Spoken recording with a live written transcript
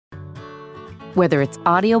Whether it's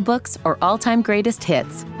audiobooks or all-time greatest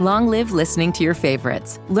hits, long live listening to your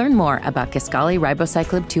favorites. Learn more about Kisqali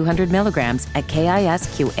Ribociclib 200 milligrams at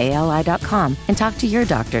KISQALI.com and talk to your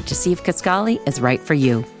doctor to see if Kisqali is right for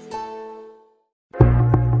you.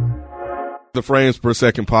 The Frames Per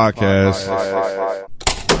Second podcast.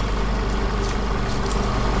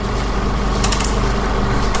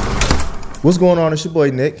 What's going on? It's your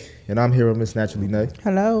boy Nick, and I'm here with Miss Naturally Nay.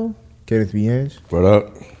 Hello. Kenneth B. Inge. What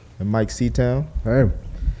up? And Mike Seatown. Hey.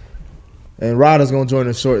 And Ryder's going to join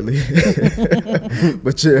us shortly.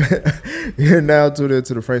 But you're now tuned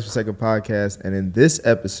into the Frames Per Second podcast, and in this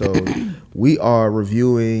episode, we are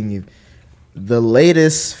reviewing the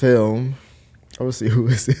latest film. I want to see who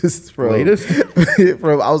is this from. Latest?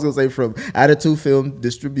 From, I was going to say from Attitude Film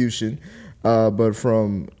Distribution, but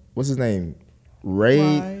from, what's his name?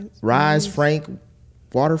 Rise Frank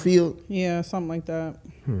Waterfield? Yeah, something like that.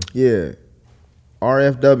 Yeah.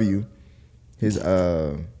 RFW, his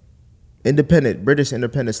British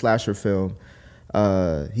independent slasher film.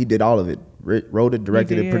 He did all of it. Wrote it,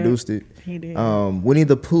 directed it, produced it. He did. Winnie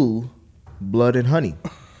the Pooh, Blood and Honey.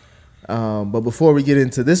 But before we get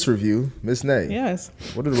into this review, Miss Nay, Yes.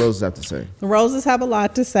 what do the roses have to say? The roses have a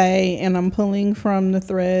lot to say, and I'm pulling from the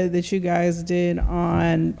thread that you guys did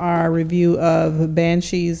on our review of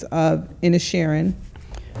Banshees of Inisherin.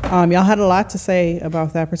 Y'all had a lot to say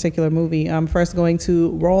about that particular movie. First going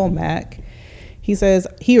to Roll Mac.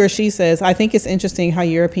 He or she says, I think it's interesting how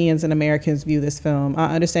Europeans and Americans view this film.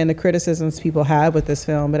 I understand the criticisms people have with this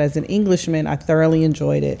film, but as an Englishman, I thoroughly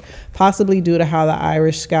enjoyed it, possibly due to how the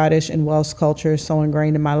Irish, Scottish, and Welsh culture is so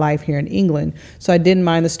ingrained in my life here in England. So I didn't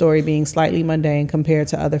mind the story being slightly mundane compared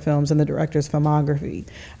to other films in the director's filmography.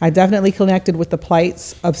 I definitely connected with the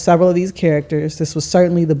plights of several of these characters. This was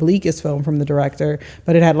certainly the bleakest film from the director,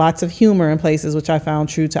 but it had lots of humor in places which I found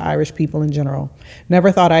true to Irish people in general.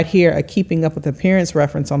 Never thought I'd hear a Keeping Up with Appearance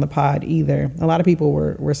reference on the pod either. A lot of people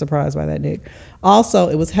were surprised by that, Nick. Also,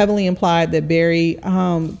 it was heavily implied that Barry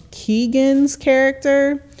Keoghan's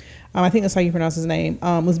character, I think that's how you pronounce his name,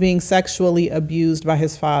 was being sexually abused by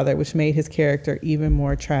his father, which made his character even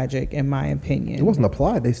more tragic, in my opinion. It wasn't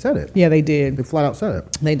applied. They said it. Yeah, they did. They flat out said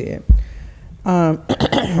it. They did. I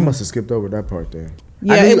must have skipped over that part there.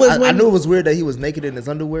 Yeah, I knew it was weird that he was naked in his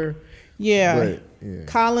underwear. Yeah. But, yeah.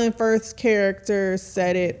 Colin Firth's character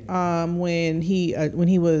said it when he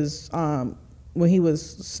was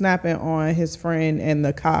snapping on his friend and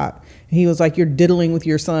the cop. He was like, "You're diddling with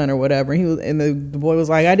your son" or whatever. And the boy was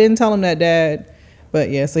like, "I didn't tell him that, Dad." But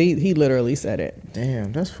yeah, so he literally said it.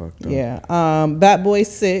 Damn, that's fucked up. Yeah. Bat Boy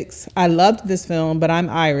 6. I loved this film, but I'm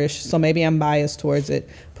Irish, so maybe I'm biased towards it.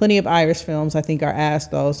 Plenty of Irish films I think are ass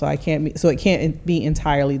though, so it can't be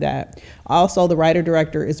entirely that. Also, the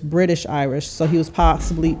writer-director is British Irish, so he was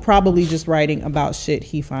probably just writing about shit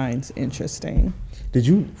he finds interesting. Did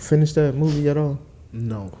you finish that movie at all?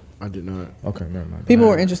 No, I did not. Okay, never mind. People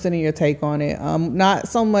were interested in your take on it. Not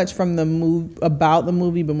so much from the about the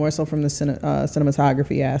movie, but more so from the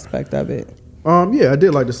cinematography aspect of it. Yeah, I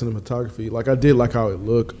did like the cinematography. Like, I did like how it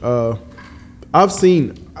looked. I've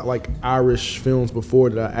seen like Irish films before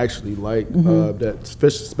that I actually like. That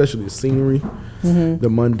especially the scenery, the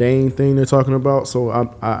mundane thing they're talking about. So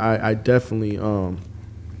I definitely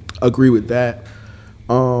agree with that.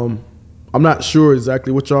 I'm not sure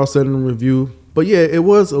exactly what y'all said in the review, but yeah, it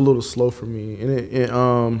was a little slow for me,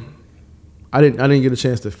 and I didn't get a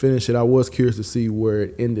chance to finish it. I was curious to see where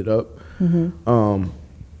it ended up,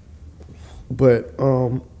 but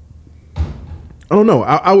I don't know.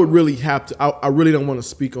 I would really have to. I really don't want to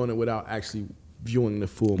speak on it without actually viewing the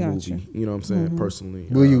full movie. You know what I'm saying? Personally,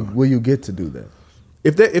 Will you get to do that?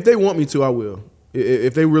 If they want me to, I will.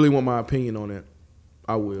 If they really want my opinion on it,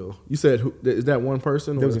 I will. You said is that one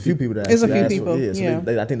person? There was a few people that There's asked. a few people.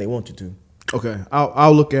 So I think they want you to. Okay,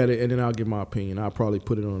 I'll look at it and then I'll give my opinion. I'll probably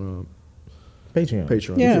put it on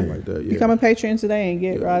Patreon. Yeah, something like that. Yeah. Become a Patreon today and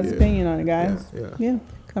get Rod's opinion on it, guys. Yeah,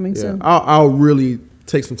 coming soon. I'll really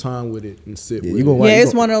take some time with it and sit with it.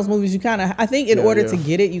 It's one of those movies you kind of, I think in order to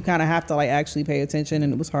get it, you kind of have to like actually pay attention,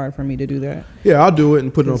 and it was hard for me to do that. Yeah, I'll do it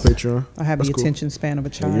and put it on Patreon. I have the attention span of a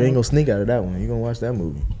child. You ain't gonna sneak out of that one. You're gonna watch that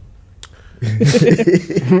movie.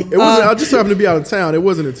 It wasn't. I just happened to be out of town. It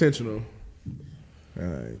wasn't intentional. All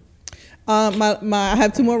right. I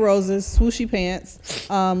have two more roses. Swooshy Pants.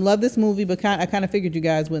 Love this movie, but I kind of figured you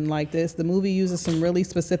guys wouldn't like this. The movie uses some really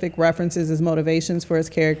specific references as motivations for its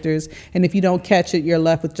characters, and if you don't catch it, you're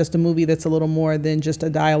left with just a movie that's a little more than just a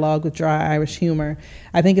dialogue with dry Irish humor.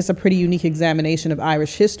 I think it's a pretty unique examination of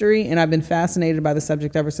Irish history, and I've been fascinated by the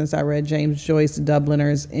subject ever since I read James Joyce's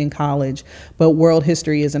Dubliners in college. But world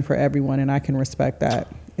history isn't for everyone, and I can respect that.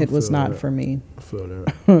 It was feel not that. for me. I feel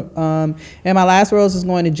that. And my last rose is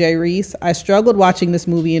going to Jay Reese. I struggled watching this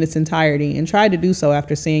movie in its entirety and tried to do so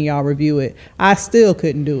after seeing y'all review it. I still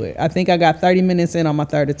couldn't do it. I think I got 30 minutes in on my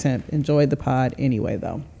third attempt. Enjoyed the pod anyway,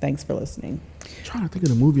 though. Thanks for listening. I'm trying to think of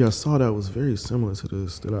the movie I saw that was very similar to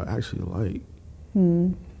this that I actually like.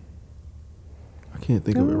 I can't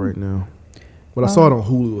think of it right now. But I saw it on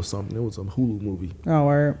Hulu or something. It was a Hulu movie. Oh,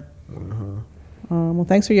 word. Well,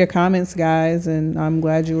 thanks for your comments, guys, and I'm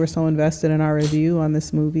glad you were so invested in our review on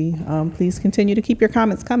this movie. Please continue to keep your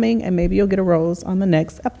comments coming, and maybe you'll get a rose on the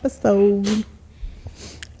next episode.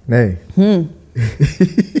 Hey.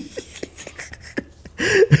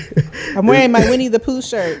 I'm wearing my Winnie the Pooh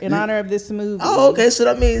shirt in honor of this movie. Oh, okay. So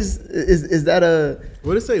that means is that a?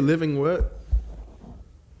 What did it say? Living what?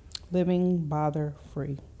 Living bother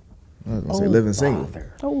free. I was gonna say living single.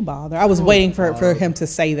 Oh, bother. I was waiting for him to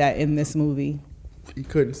say that in this movie. He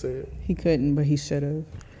couldn't say it. He couldn't, but he should have.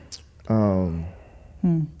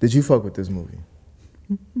 Did you fuck with this movie?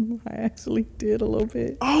 I actually did a little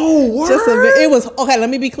bit. Oh, word? Just a bit. It was okay. Let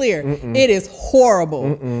me be clear. It is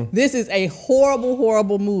horrible. This is a horrible,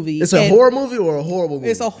 horrible movie. It's a horror movie or a horrible movie?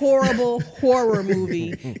 It's a horrible horror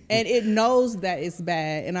movie, and it knows that it's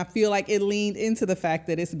bad. And I feel like it leaned into the fact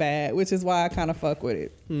that it's bad, which is why I kind of fuck with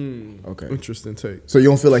it Okay. Interesting take. So you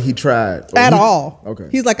don't feel like he tried at all. Okay.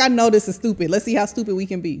 He's like, I know this is stupid. Let's see how stupid we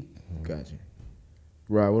can be. Gotcha.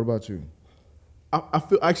 Right. What about you? I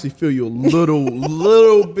actually feel you a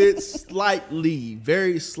little bit slightly,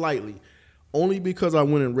 very slightly, only because I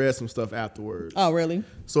went and read some stuff afterwards. Oh, really?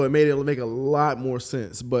 So it made it make a lot more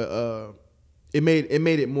sense, but it made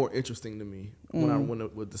it more interesting to me when I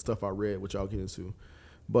went with the stuff I read, which I'll get into.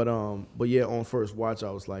 But yeah, on first watch,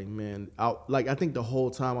 I was like, man, I think the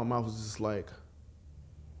whole time my mouth was just like,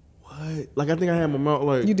 what? Like I think I had my mouth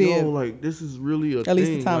like, You did. yo, like this is really a thing. At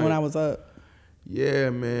least the time like, when I was up. Yeah,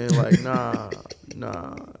 man. Like, nah.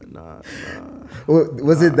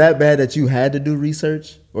 Was it that bad that you had to do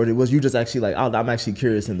research, or was you just actually like, I'm actually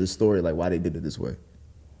curious in this story, like why they did it this way?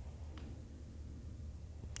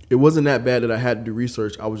 It wasn't that bad that I had to do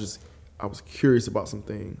research. I was curious about some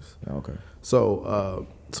things. Okay. So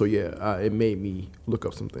yeah, it made me look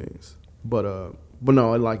up some things. But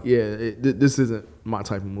no, like yeah, this isn't my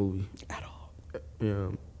type of movie At all. Yeah.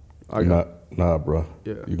 Nah, bro.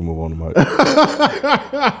 Yeah. You can move on to Mike.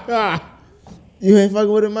 You ain't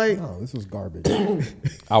fucking with it, Mike? Oh, this was garbage.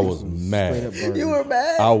 I was mad. You were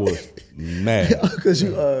mad? I was mad. Because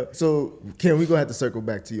you so Ken, we gonna have to circle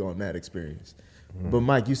back to you on that experience. But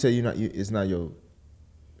Mike, you said it's not your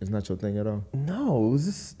thing at all. No,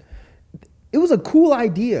 it was a cool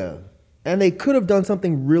idea, and they could have done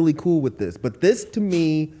something really cool with this. But this to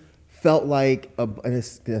me felt like, and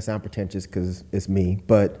it's gonna sound pretentious because it's me,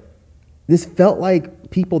 but this felt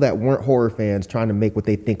like people that weren't horror fans trying to make what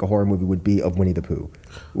they think a horror movie would be of Winnie the Pooh.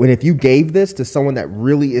 When if you gave this to someone that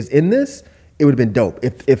really is in this, it would have been dope.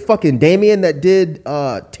 If fucking Damien that did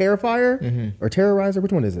Terrifier or Terrorizer,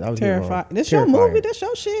 which one is it? I was getting it wrong. Terrifier. This your movie. This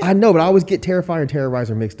your shit. I know, but I always get Terrifier and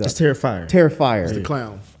Terrorizer mixed up. Just Terrifier. Terrifier. It's the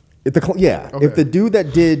clown. If the dude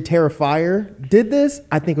that did Terrifier did this,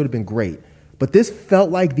 I think it would have been great. But this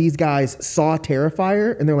felt like these guys saw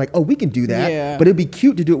Terrifier and they're like, oh, we can do that. Yeah. But it'd be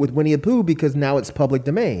cute to do it with Winnie the Pooh because now it's public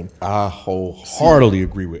domain. I wholeheartedly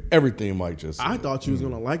agree with everything Mike just said. I thought you was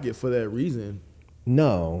gonna like it for that reason.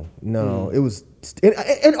 No, it was,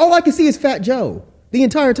 and all I can see is Fat Joe the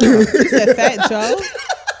entire time. You said Fat Joe?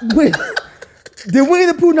 Wait, did Winnie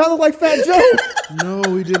the Pooh not look like Fat Joe? No,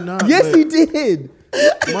 he did not. Yes, he did.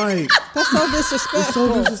 Mike. That's so disrespectful.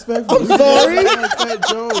 So disrespectful. I'm sorry. Like Fat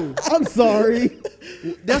Joe. I'm sorry.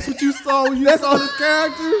 That's what you saw when you saw this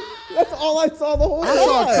character? That's all I saw the whole time. I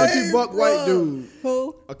saw a country buck white dude.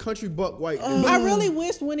 Who? A country buck white dude. I really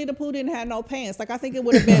wished Winnie the Pooh didn't have no pants. Like I think it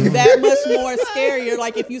would have been that much more scarier.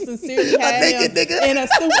 Like if you sincerely had him in a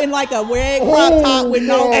suit, in like a red crop top with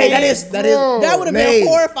no pants. That would have been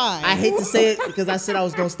horrifying. I hate to say it because I said I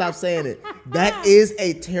was gonna stop saying it. That is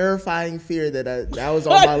a terrifying fear that was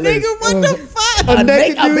on my list. Nigga, what the fuck? A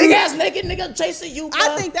big ass naked nigga chasing you.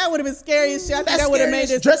 I think that would have been scary as shit. I think That's that would have scary made as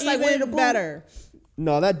this dressed like Winnie the even Pooh. better.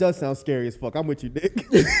 No, that does sound scary as fuck. I'm with you, Dick.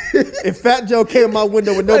 If Fat Joe came in my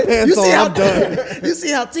window with no pants on, I'm done. You see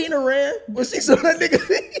how Tina ran when she saw that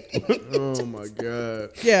nigga? Oh my God.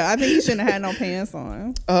 Yeah, I think he shouldn't have had no pants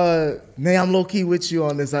on. Man, I'm low key with you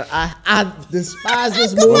on this. I despise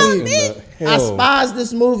this movie. I despise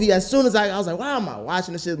this movie. As soon as I was like, why am I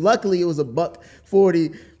watching this shit? Luckily, it was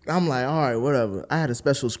 $140. I'm like, all right, whatever. I had a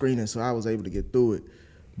special screening, so I was able to get through it.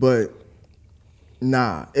 But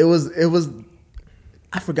nah, it was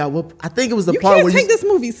I forgot what. I think it was the You part can't where take this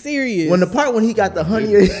movie serious. when he got the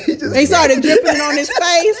honey, They started dripping it on his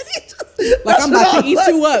face. Like, I'm about to eat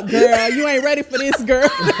you up, girl. You ain't ready for this, girl.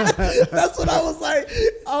 That's what I was like.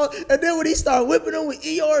 And then when he started whipping him with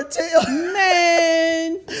Eeyore tail,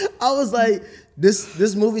 Man. I was like,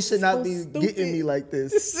 this movie should not So be stupid. getting me like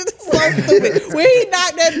this. This shit is so stupid. When he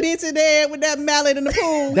knocked that bitch in the head with that mallet in the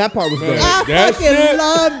pool. That part was dope. I That fucking shit?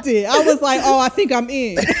 loved it. I was like, oh, I think I'm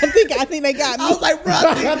in. I think they got me. I was like, bro,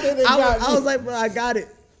 I was like, bro, I got it.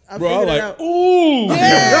 I Bro, I was figured it like, out. ooh.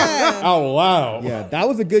 Yeah. Out loud. Yeah, that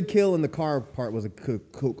was a good kill, and the car part was a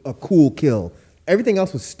cool kill. Everything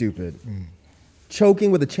else was stupid.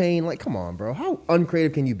 Choking with a chain, like, come on, bro. How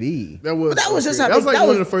uncreative can you be? That was just that was like one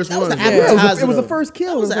of the first ones. It was the first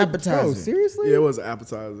kill. That was It an like, appetizer. bro, seriously? Yeah, it was an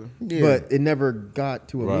appetizer. Yeah. But it never got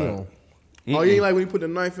to a Right. meal. Oh, you ain't like when you put the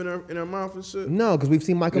knife in her mouth and shit? No, because we've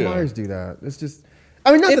seen Michael Yeah. Myers do that. It's just,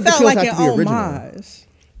 I mean, not It that the felt kills like have an to be original. homage.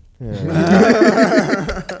 He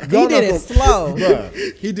Y'all did it not slow.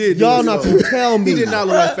 He did. Y'all do it not slow. to tell me. He did not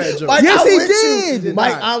look like Fat Joe. Mike, Yes, I'm he with did. You.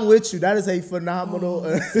 Mike, I'm with you. That is a phenomenal.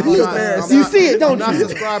 You see it, don't I'm not you?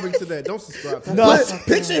 subscribing to that. Don't subscribe to No. that. But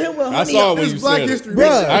picture him with I honey. saw it when It's you Black said History it.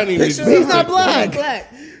 Month. Bruh. I didn't even Picture need to He's not say black.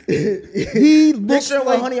 Black. He looks Picture him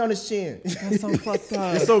with like, honey on his chin. That's so fucked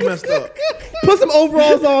up. It's so messed up. put some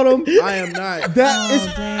overalls on him. I am not. That is,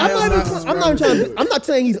 damn. I'm not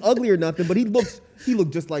saying he's ugly or nothing, but he looked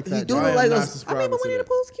just like He Fat do Joe. look I like am not us. subscribing But to Winnie the that.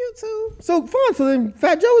 Pooh's cute too. So fine, so then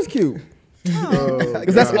Fat Joe is cute. Oh,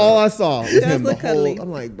 Because that's all I saw. Was Does him the look cuddly. whole,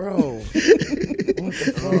 I'm like, bro. oh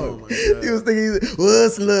my God. He was thinking,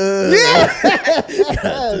 what's love?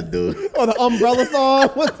 Got to do. Oh, the umbrella song.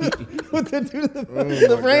 What the do to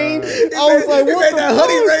the rain? God. I was like, He what made the that fuck?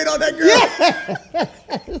 honey rain on that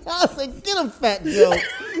girl. I was like, get him, Fat Joe.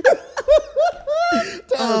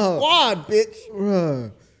 Squad,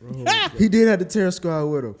 bitch. He did have the terror squad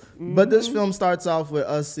with him. But this film starts off with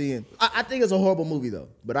us seeing. I think it's a horrible movie though,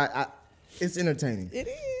 but it's entertaining. It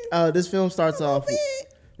is. This film starts off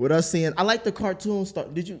with us seeing. I like the cartoon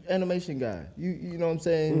start. Did you animation guy? You know what I'm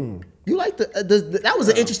saying? You like the that was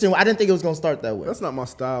an interesting one. I didn't think it was gonna start that way. That's not my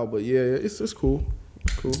style, but yeah, it's cool.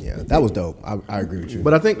 It's cool. Yeah, that was dope. I agree with you.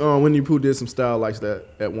 But I think Winnie the Pooh did some style like that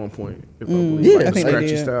at one point. If I believe. Yeah, like I the think they scratchy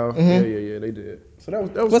did. style. Yeah, they did. So that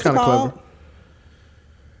was What's it kind of called? clever.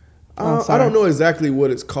 Oh, I sorry. don't know exactly what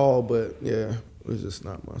it's called, but yeah, it's just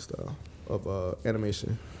not my style of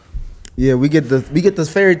animation. Yeah, we get this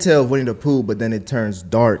fairy tale of Winnie the Pooh, but then it turns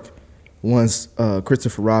dark once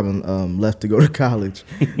Christopher Robin left to go to college.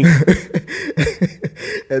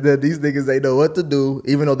 And then these niggas, they know what to do,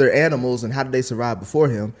 even though they're animals, and how did they survive before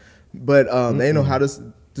him? But they know how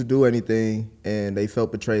to do anything, and they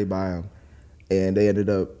felt betrayed by him, and they ended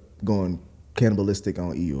up going cannibalistic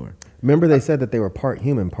on Eeyore. Remember they said that they were part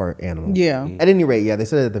human, part animal. Yeah. At any rate, yeah, they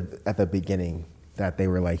said at the beginning that they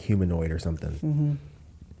were like humanoid or something.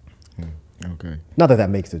 Okay. Not that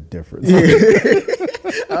makes a difference.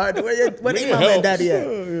 All right, where It mama and helps. daddy at?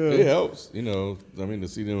 It helps, I mean, to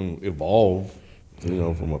see them evolve,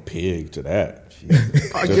 from a pig to that.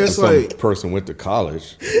 I Just guess some like person went to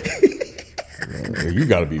college. You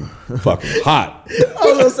got to be fucking hot. I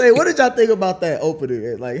was gonna say, what did y'all think about that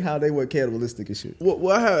opening? Like how they were cannibalistic and shit.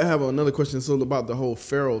 well, I have another question. So about the whole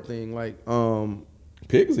feral thing, like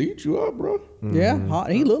Pigs eat you up, bro. Yeah.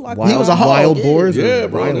 Hot. He looked like He was a hog, wild yeah. boars. are Yeah,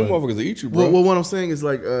 bro. Them violent. motherfuckers eat you, bro. Well, what I'm saying is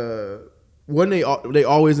like, wasn't they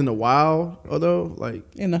always in the wild though? Like,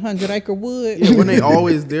 in the 100-acre wood. yeah, when they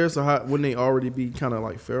always there, so how wouldn't they already be kind of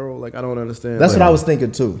like feral? Like, I don't understand. That's like, what I was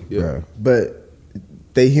thinking too. Yeah. But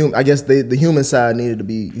I guess the human side needed to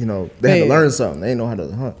be, they had to Hey. learn something. They didn't know how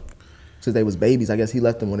to hunt. Since they was babies, I guess he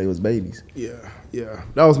left them when they was babies. Yeah.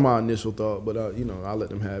 That was my initial thought, but I let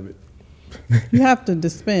them have it. You have to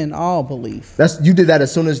suspend all belief. You did that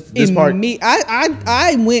as soon as this part.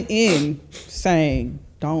 I went in saying,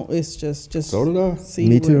 "Don't." It's just. So did I. See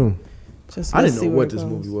Me where- too. Just I let's didn't see know where what it this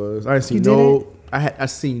goes. movie was. I didn't see You did no. I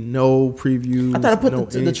seen no previews. I thought I put no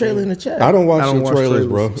the trailer in the chat. I don't watch I don't the watch trailers,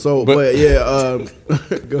 bro. So, but yeah,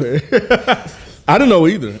 go ahead. I didn't know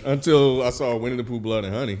either until I saw Winnie the Pooh, Blood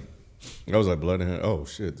and Honey. I was like, Blood and Honey. Oh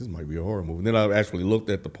shit, this might be a horror movie. Then I actually looked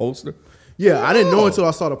at the poster. Yeah, I didn't know until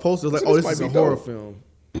I saw the poster. I was like, So oh, this this is might a be horror dope. film.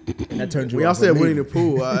 And that turned you When y'all off said on me. Winnie the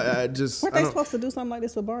Pooh, I just Weren't I they don't- supposed to do something like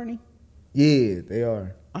this with Barney? Yeah, they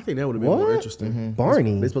are. I think that would have been more What? interesting.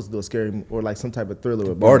 Barney. They're supposed to do a scary or like some type of thriller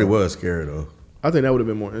with Barney was scary though. I think that would have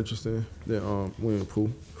been more interesting than Winnie the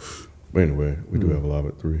Pooh. But anyway, we do have a lot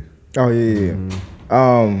at 3. Oh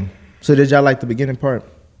yeah. So did y'all like the beginning part,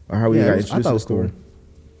 or how we Yeah, got I introduced thought to it the was story? cool.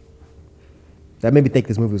 That made me think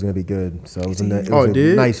this movie was gonna be good. So it was it a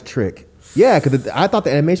did? nice trick. Yeah, because I thought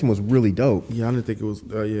the animation was really dope. Yeah, I didn't think it was.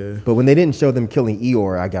 Yeah. But when they didn't show them killing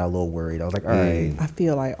Eeyore, I got a little worried. I was like, all right. I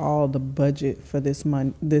feel like all the budget for this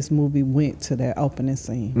movie went to that opening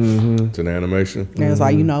scene. To the animation. And it's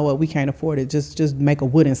like, you know what, we can't afford it. Just make a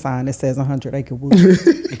wooden sign that says 100 Acre Wood.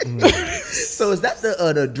 So is that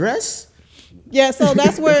the dress? Yeah, so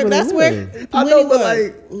that's where I Winnie know,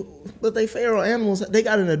 but was. but they feral animals. They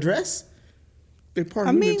got an address. They part I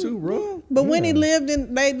of mean, it too, bro. yeah, but Winnie lived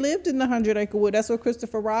in the 100 Acre Wood. That's where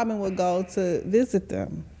Christopher Robin would go to visit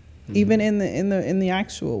them, even in the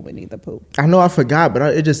actual Winnie the Pooh. I know, I forgot, but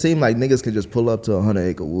it just seemed like niggas could just pull up to 100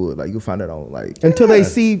 Acre Wood. Like you find it on like Until they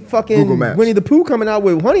see fucking Google Maps. Winnie the Pooh coming out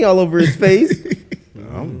with honey all over his face.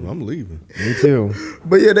 I'm leaving. Me too.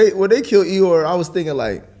 But yeah, when they killed Eeyore, I was thinking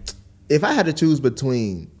like, if I had to choose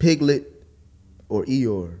between Piglet or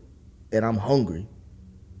Eeyore, and I'm hungry,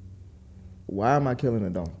 why am I killing a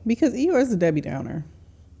donkey? Because Eeyore is a Debbie Downer.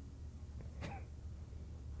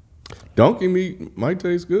 Donkey meat might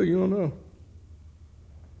taste good. You don't know.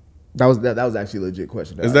 That was actually a legit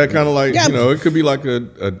question. Is that kind of like, Yeah. you know, it could be like oh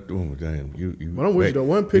damn, you But I'm with you though.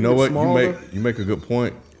 One you know piglet what? small, You make a good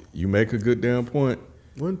point. You make a good damn point.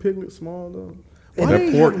 One Piglet small though. That Why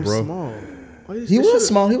they pork, have him bro. Small? He was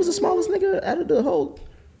small. He was the smallest nigga out of the whole.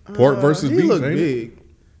 Pork versus he beef, look ain't big. it?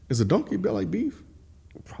 Is a donkey built like beef?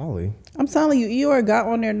 Probably. I'm telling you, Eeyore got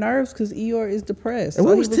on their nerves because Eeyore is depressed. And So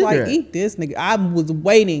where he was was Tigger like, at? eat this nigga. I was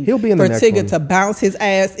waiting He'll be in for the next Tigger one. to bounce his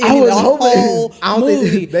ass in I the was hoping. whole I don't movie.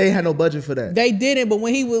 think they had no budget for that. They didn't, but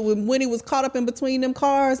when he was caught up in between them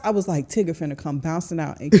cars, I was like, Tigger finna come bouncing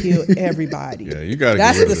out and kill everybody. Yeah, you gotta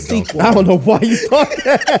That's get rid the of the donkey. sequel. I don't know why you thought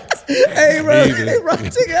that. Hey, bro. Either. Hey, bro.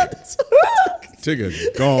 Tigger.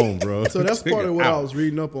 Tigger gone, bro. So that's part of Tigger what I out. was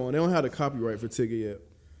reading up on. They don't have the copyright for Tigger yet,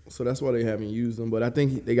 so that's why they haven't used them. But I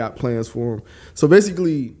think they got plans for him. So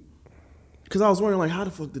basically, because I was wondering, like, how the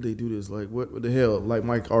fuck did they do this? Like, what the hell? Like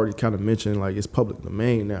Mike already kind of mentioned, like, it's public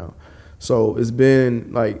domain now. So it's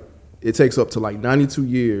been like it takes up to like 92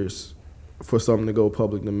 years for something to go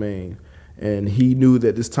public domain. And he knew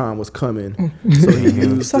that this time was coming, so he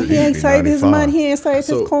used So he ain't saved his 95. money, he ain't saved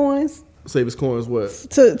So- his coins save his coins. What?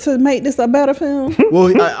 to make this a better film. Well,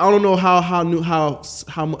 I don't know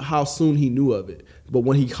how soon he knew of it, but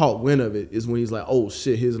when he caught wind of it is when he's like, oh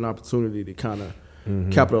shit, here's an opportunity to kind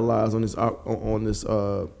of capitalize on this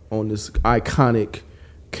iconic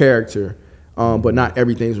character. But not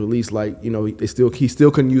everything's released. Like, you know, he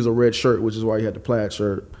still couldn't use a red shirt, which is why he had the plaid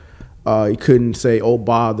shirt. He couldn't say "oh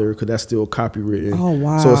bother" because that's still copywritten. Oh,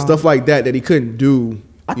 wow. So stuff like that he couldn't do.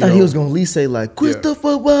 I thought he was gonna at least say like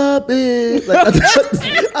Christopher Robin. Like,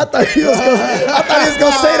 I thought he was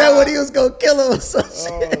gonna say that when he was gonna kill him or some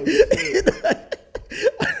shit.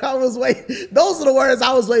 I was waiting. Those are the words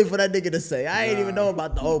I was waiting for that nigga to say. I ain't even know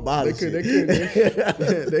about the old body shit.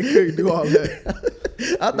 They couldn't do all that.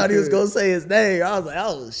 I thought he was gonna say his name. I was like,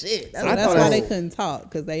 oh shit. So that's why they couldn't talk,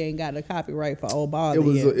 because they ain't got the copyright for old ball.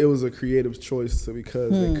 It was a creative choice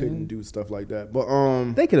because they couldn't do stuff like that.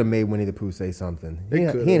 But They could have made Winnie the Pooh say something. He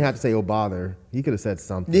didn't have to say, oh, bother. He could have said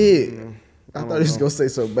something. Yeah. I thought he was gonna say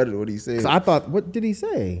something better than what he said. So I thought, what did he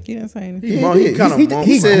say? He didn't say anything. he kind of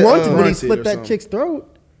He said, grunted when he grunted slit or that something. chick's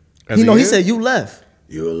throat. He said you left.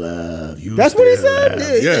 You love. You That's what he still said? love.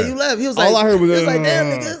 Yeah, he said you left. He was like, All I heard was, he was like,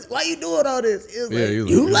 damn niggas, why you doing all this? He was like, he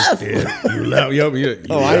was you like, left. You left. Yup, yeah.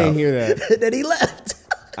 Oh, I didn't hear that. Then he left.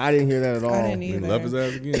 I didn't hear that at all. I didn't He either. left his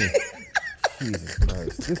ass again. Jesus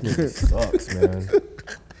Christ. This movie sucks, man.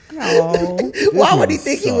 No. Why would he movie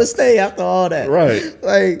think he would sucks. stay after all that? Right.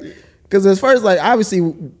 Like, because as far as like, obviously,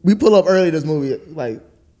 we pull up early this movie, like,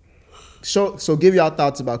 so give y'all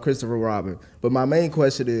thoughts about Christopher Robin. But my main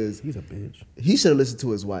question is, He's a bitch. he should have listened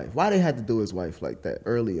to his wife. Why they had to do his wife like that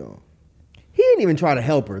early on? He didn't even try to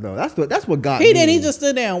help her, though. That's what got me. He didn't. He just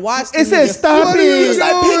stood there and watched. It said, stop He it. was like,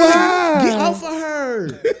 Stop. "Piggy, get off of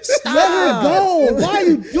her. Stop. Let her go. Why are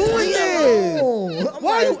you doing Leave her this? alone." I'm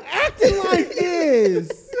Why are like, you acting like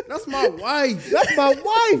this? That's my wife. That's my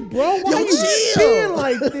wife, bro. Why Yo, are you chill. being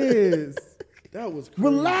like this? That was crazy.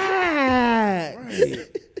 Relax.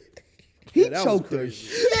 Right. He that was choked the crazy.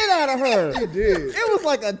 shit out of her. He did. It was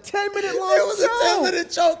like a 10-minute long It was a show. 10-minute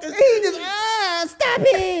choke. And he just, stop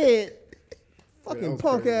it. Fucking was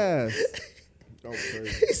punk crazy. ass. That was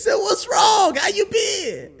crazy. He said, what's wrong? How you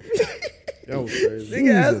been? That was crazy.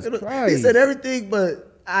 Nigga asked Jesus him- Christ. He said everything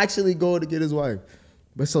but actually going to get his wife.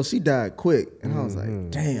 But so she died quick. And I was like, Man,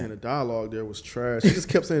 damn. the dialogue there was trash. He just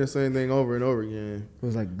kept saying the same thing over and over again. It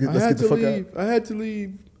was like, I let's had get the to fuck leave. out. I had to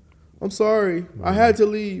leave. I'm sorry. I had to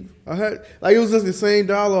leave. It was just the same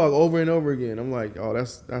dialogue over and over again. I'm like, oh,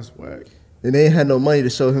 that's whack. And they ain't had no money to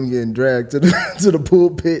show him getting dragged to the pool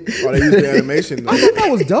pit. Oh, they used the animation. I thought that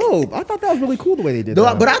was dope. I thought that was really cool the way they did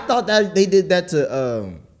that. But I thought that they did that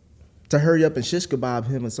to hurry up and shish kebab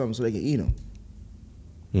him or something so they can eat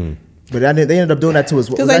him. But they ended up doing that to his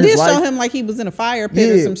wife. Because they did show him like he was in a fire pit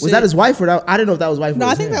or some shit. Was that his wife or that? I didn't know if that was wife. No, or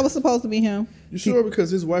I his think hand. that was supposed to be him. You sure? Because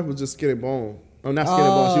his wife was just skin and bone. Oh, not skin and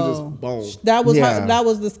bone. She was just bone. That was Yeah. her, that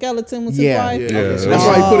was the skeleton was Yeah. his wife? Yeah, Yeah, so that's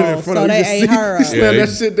why he put it in front so of her. they You ate see- her He up. slammed that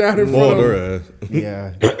shit down in front Mauled of her. her ass.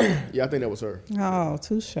 Yeah. Yeah, I think that was her. Oh,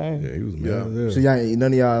 touche. Yeah, he was mad as hell. So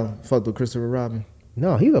none of y'all fucked with Christopher Robin.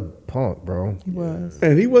 No, he's a punk, bro. He was.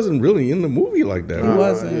 And he wasn't really in the movie like that. He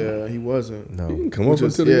wasn't. Yeah, he wasn't. No. He didn't come up Which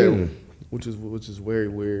is, until the yeah, end. which is very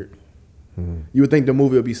weird. You would think the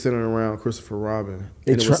movie would be centered around Christopher Robin,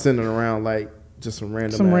 and it was centered around like just some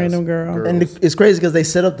random girl. And it's crazy because they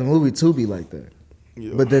set up the movie to be like that.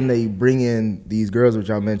 Yeah. But then they bring in these girls, which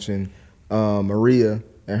y'all mentioned, Maria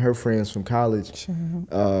and her friends from college.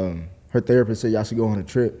 Her therapist said y'all should go on a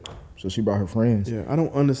trip, so she brought her friends. Yeah, I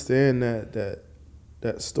don't understand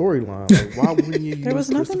that storyline. Like, why wouldn't you use There was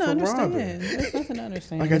nothing to Christopher understand. Robin? There's nothing to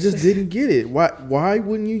understand. Like, I just didn't get it. Why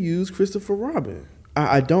wouldn't you use Christopher Robin?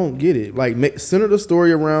 I don't get it. Like, center the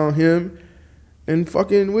story around him and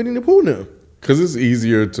fucking Winnie the Pooh now. Because it's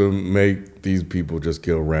easier to make these people just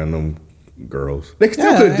kill random girls. They still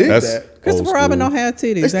Yeah, could have did That's- that. Christopher old Robin school. don't have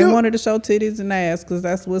titties. They They still- wanted to show titties and ass because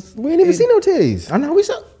that's what's. We ain't even seen no titties. I know we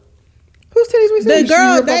saw. Whose titties we The seen?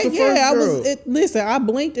 girl, about that the first yeah, I was. girl. Listen, I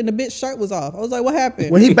blinked and the bitch shirt was off. I was like, "What happened?"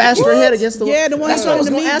 When he bashed her head against the wall. Yeah, the one That's what I was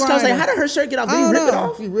in the going to meat ask her. I was like, grinder. how did her shirt get off? Did I he don't rip it know.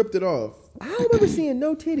 off? He ripped it off. I don't remember seeing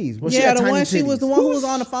no titties. Well, she yeah, had the tiny one she was the titties. one who was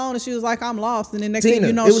on the phone and she was like, "I'm lost," and then next thing Tina.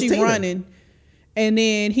 you know, It was she Tina. running, and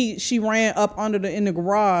then she ran up in the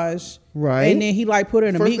garage, Right. and then he like put her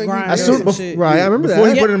in a First meat thing he grinder. did- or some Bef- shit. Right, I remember Before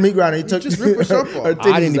that. he put her in the meat grinder, he took just ripped her shirt off. her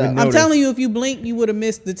titties I didn't even out. know. I'm noticed. telling you, if you blinked, you would have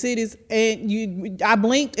missed the titties. And I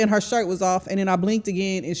blinked and her shirt was off, and then I blinked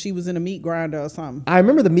again and she was in a meat grinder or something. I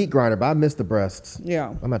remember the meat grinder, but I missed the breasts. Yeah.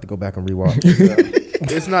 I'm gonna have to go back and rewatch.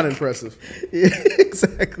 It's not impressive. Yeah,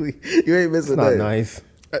 exactly. You ain't It's missing not that. nice.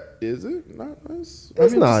 Is it not nice?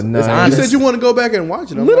 It's not nice. You honest. said you want to go back and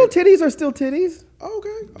watch it. I'm Little like, titties are still titties.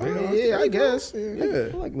 okay. Yeah, I guess. Yeah.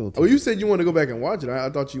 I like little Oh, titties. you said you want to go back and watch it. I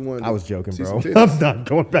thought you wanted. I was joking, to see bro. some titties. I'm not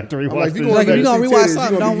going back to I'm rewatch like, if this. you going Like, back if you to gonna see rewatch titties,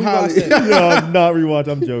 something, you gonna don't be rewatch highly- it. No, I'm not rewatching.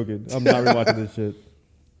 I'm joking. I'm not rewatching this shit.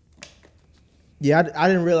 Yeah, I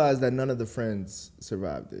didn't realize that none of the friends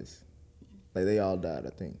survived this. Like, they all died, I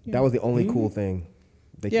think. That was the only cool thing.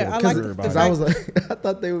 They Yeah, killed I like everybody. Because I was like, I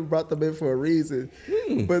thought they brought them in for a reason.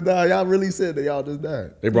 But nah, y'all really said that y'all just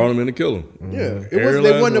died. They brought him in to kill him. Yeah, it Every wasn't.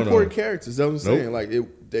 They last wasn't one of important them. characters. That's what I'm saying. Like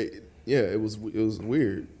it was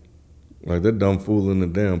weird. Like that dumb fool in the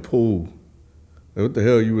damn pool. Like, what the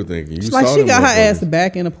hell you were thinking? You Like saw she them got her motherfuckers. ass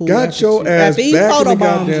back in the pool. Got your ass after he back in the photobombed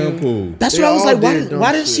goddamn you. pool. That's They what I was all like. did dumb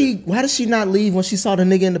Why did she not leave when she saw the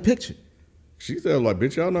nigga in the picture? She said, like,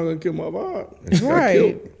 bitch, y'all not gonna kill my vibe. And she got Right.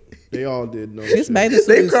 killed. They all did no This shit. bathing suit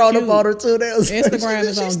They is crawled cute. up on her too. They was Instagram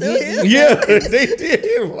is she on still Get here? Yeah, they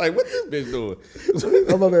did. Like, what this bitch doing?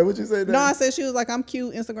 Oh my man, what you say? No, I said she was like, "I'm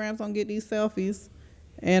cute." Instagram's gonna get these selfies,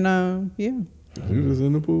 and yeah. He was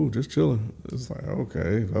in the pool, just chilling. It's like,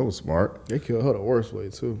 okay, that was smart. They killed her the worst way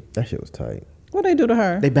too. That shit was tight. What they do to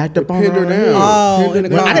her? They backed up on pinned her her. down. Oh, Pinned in the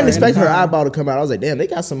her Well, I car. didn't expect her car. eyeball to come out. I was like, damn, they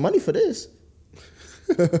got some money for this.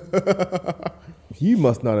 You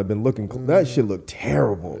must not have been looking. That shit looked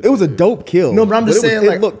terrible. It was a dope kill. No, but I'm just it was- saying,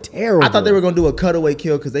 like, it looked terrible. I thought they were gonna do a cutaway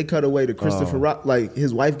kill because they cut away to Christopher Rock. Like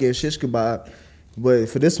his wife gave shish kebab, but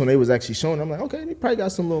for this one they was actually showing. I'm like, okay, they probably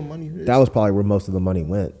got some little money. For this. That was probably where most of the money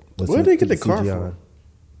went. was Where'd to- they get to the car CGI. from?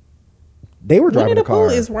 They were Winnie driving the the car.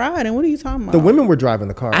 Pooh is riding. What are you talking about? The women were driving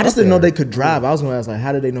the car. I just up didn't know there. they could drive. I was gonna ask like,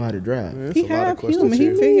 how did they know how to drive? That's He a lot of half questions human. He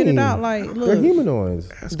here. figured it out. Like, They're look, humanoids.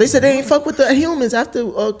 They said they ain't fuck with the humans after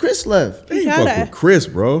Chris left. They ain't gotta- fuck with Chris,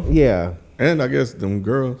 bro. Yeah. And I guess them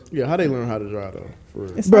girls. Yeah, how they learn how to drive though? For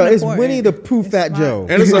real. it's Bro, not it's important. Winnie the Pooh It's Fat not. Joe.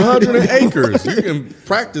 And it's 100 acres. You can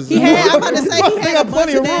practice. He in had. I'm the- about to say he They had got a bunch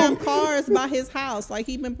plenty of of damn room. cars by his house. Like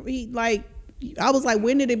he like. I was like,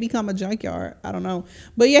 when did it become a junkyard? I don't know,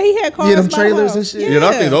 but yeah, he had cars. Yeah, them by trailers house. and shit. Yeah,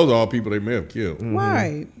 I think those are all people they may have killed.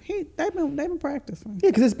 Right. They've been practicing.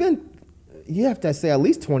 Yeah, because it's been, you have to say at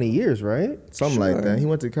least 20 years, right? Something like that. He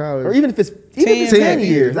went to college. Or even if it's 10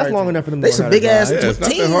 years, that's long enough for them to They learn some how to big ass drive. Yeah, it's not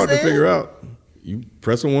that teens hard to there. figure out. You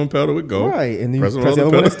pressing one pedal, it go. Right, and then you Pressing press the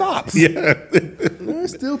other one, it pedal. stops. Yeah.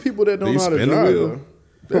 There's still people that don't They know how to spin the drive wheel. though.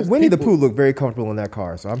 But Winnie the Pooh looked very comfortable in that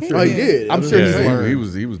car, so I'm sure Oh, he did. I'm sure he's Yeah, learned.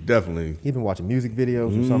 he was definitely He's been watching music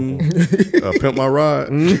videos or something. Pimp My Ride.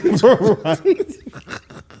 right?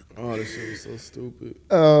 Oh, this shit was so stupid.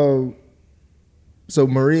 So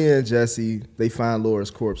Maria and Jesse, they find Laura's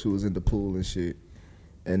corpse who was in the pool and shit.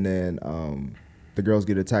 And then the girls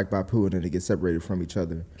get attacked by Pooh and then they get separated from each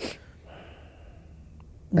other.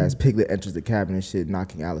 As Piglet enters the cabin and shit,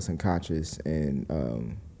 knocking Alice unconscious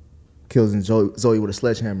and kills Zoe with a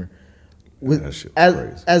sledgehammer. That shit was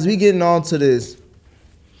crazy. As we getting on to this,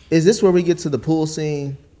 is this where we get to the pool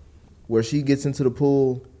scene where she gets into the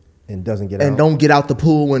pool and doesn't get and out. don't get out the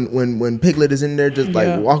pool when Piglet is in there just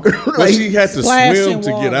like walking? But Like, she had to Splashing swim to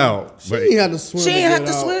get water. out. She ain't had to swim. she ain't have to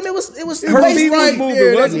get out. swim. It was Her waist feet was right moving,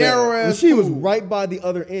 there. That wasn't it? narrow And ass she was pool. right by the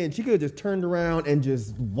other end. She could have just turned around and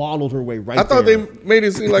just waddled her way right I thought there. they made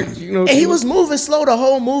it seem like, And he was moving slow the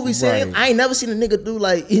whole movie. Saying, Right. I ain't never seen a nigga do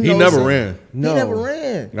like He never ran. No. He never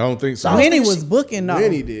ran. I don't think so. So- Winnie was booking though.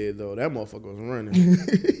 Winnie did though. That motherfucker was running.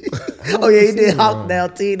 Oh yeah, he did hawk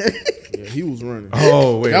down Tina. Yeah, he was running.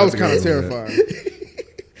 Oh, wait. that I was think I kind of remember that.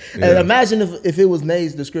 terrifying. And imagine if it was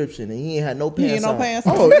Nate's description and he ain't had no He pants ain't no on. pants.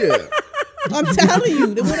 Oh yeah. I'm telling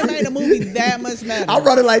you, it would have made the movie that much better. I'm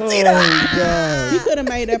running like Tina. He could have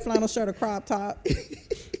made that flannel shirt a crop top.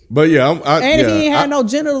 But yeah, And if he ain't had no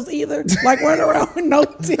genitals either, like running around with no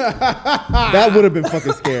teeth. That would have been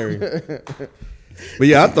fucking scary. But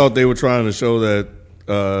yeah, I thought they were trying to show that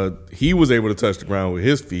he was able to touch the ground with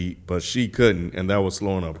his feet, but she couldn't, and that was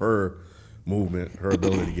slowing up her movement, her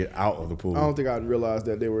ability to get out of the pool. I don't think I realized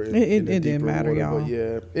that they were in, It in the didn't deeper matter, water, y'all. But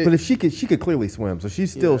yeah, But if she could clearly swim, so she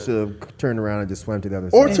still should have turned around and just swam to the other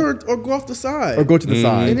or side. turn or go off the side Or go to the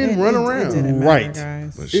side. and then run around. It didn't matter, Right.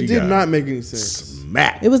 guys. But she It did got not make any sense.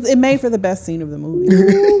 smacked. It made for the best scene of the movie.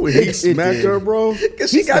 Ooh, when he smacked did. her, bro. Cause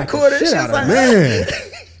she got caught in shit shit. out of Like, Man,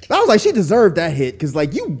 I was like, she deserved that hit because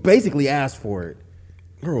like you basically asked for it.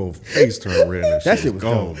 her whole face turned red. And That shit shit was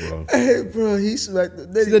was gone, dope. bro. hey, bro, he smacked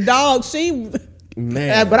the The dog, she. Man,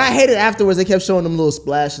 Yeah, but I hated afterwards. They kept showing them little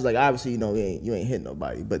splashes. Like obviously, you ain't hit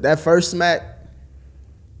nobody. But that first smack,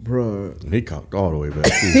 bro, He cocked all the way back.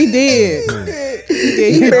 too. He did.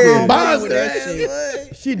 He man, did. bombs With that that shit.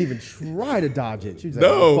 shit. she didn't even try to dodge it. She was like,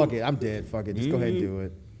 No. oh, fuck it, I'm dead. Fuck it, just go ahead and do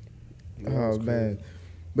it. Oh man!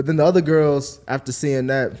 But then the other girls, after seeing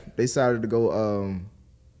that, they decided to go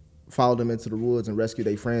follow them into the woods and rescue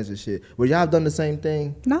their friends and shit. Would y'all have done the same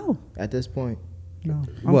thing No. at this point? No.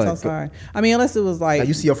 I'm What? so sorry. I mean, unless it was like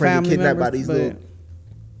you see your friend get family kidnapped by members, these but little.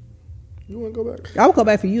 You want to go back? I would go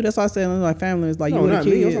back for you. That's why I said like family is like No, you and not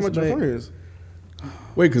the me. I'm kids. talking about your but- friends.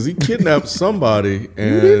 Wait, because he kidnapped somebody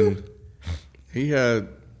and he had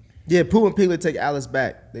Yeah, Pooh and Piglet take Alice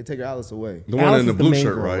back. They take Alice away. the one Alice in the is blue main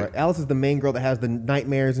shirt, girl, right? Alice is the main girl that has the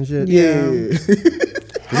nightmares and shit. Yeah.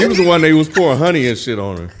 'Cause he was the one that was pouring honey and shit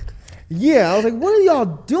on her. Yeah, I was like, what are y'all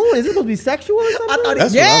doing? Is this supposed to be sexual or something? I thought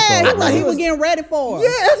That's Yeah, what I he thought. was, he bro. was getting ready for her. Yeah,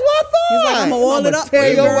 that's what I thought. He's like, I'ma oil it up tear for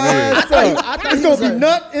you, your girl. ass I up. thought It's he gonna was be like-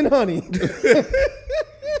 nut and honey.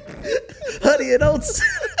 Honey and oats.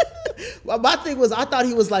 Well, my thing was, I thought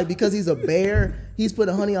he was like, because he's a bear, he's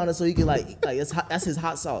putting honey on it so he can like it's hot, that's his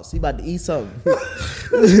hot sauce. He about to eat something.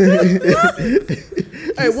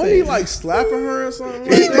 Hey, wasn't he like slapping her or something?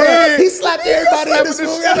 Like He, that? he slapped everybody in this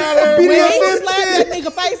movie. When he slapped that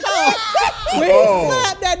nigga face off. When he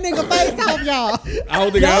slapped that nigga face off, y'all. I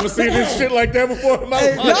don't think I ever seen this shit like that before in my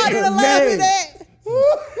Y'all life. didn't laugh at that.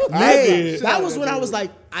 Man, that was when I was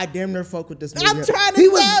like, I damn near fuck with this movie. I'm trying to he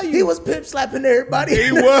was, tell you. He was pimp slapping everybody.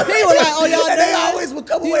 He was. He was like, oh, y'all And they done? always would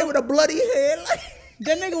come away with a bloody head. Like,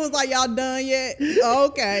 That nigga was like, y'all done yet? Oh,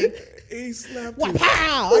 okay. He slapped Wow. his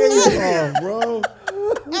I love it. off, bro.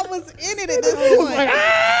 I was in it at this point.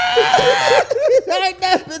 I ain't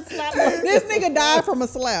never slapped. This nigga died from a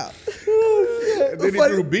slap. And then he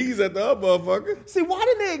threw bees at the other motherfucker. See, why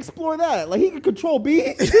didn't they explore that? Like he could control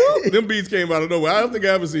bees too? Them bees came out of nowhere. I don't think I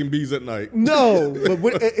ever seen bees at night. No,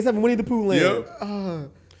 but except for Winnie the Pooh land. Yep.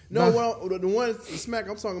 No, well, the one smack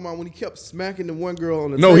I'm talking about when he kept smacking the one girl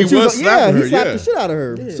on the No, table. he was slapping her, he slapped yeah. the shit out of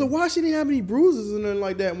her. So why she didn't have any bruises and nothing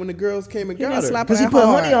like that when the girls came and got didn't her? slap because he that put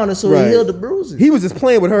hard. honey on it so Right. he healed the bruises. He was just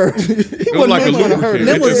playing with her. It was like a lubricant.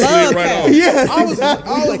 Them It was just slid love right cats. off. Yes, I was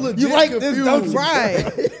exactly. legit You like confused. this, don't you?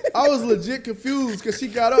 Right. I was legit confused because she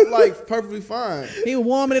got up like perfectly fine. He was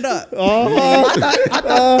warming it up.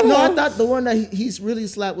 I thought the one that he's really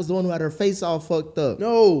slapped was the one who had her face all fucked up.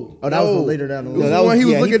 No, Oh, that was later down the It was road. the one he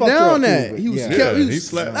was he looking fucked her down up too, at. but He was yeah. kept, Yeah, he he was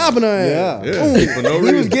slapped. slapping her ass. Yeah, for no He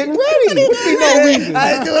was reason. getting ready. What you mean no reason?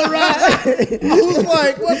 I ain't doing right. I was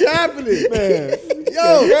like, what's happening, man?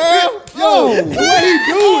 Yo, Yo, the way he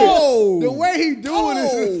doing Oh. it, the way he doing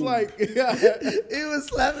it is just like, He was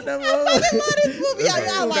slapping them all. I love this movie.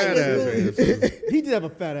 Y'all like this movie. Badass ass. He did have a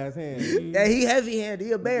fat ass hand. Yeah, he heavy handed.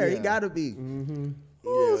 He a bear. He gotta be.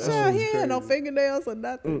 Oh, child, he ain't no fingernails or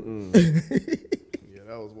nothing. yeah,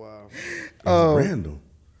 that was wild. Random.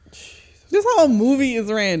 This whole movie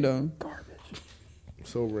is random.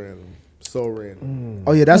 So random. So random.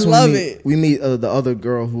 Oh yeah, that's I when love we it. meet the other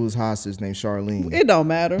girl who was hostage named Charlene. It don't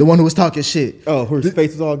matter. The one who was talking shit. Oh, her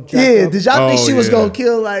face is all jacked Yeah, up. did y'all think Oh, she was yeah. gonna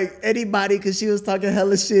kill like anybody because she was talking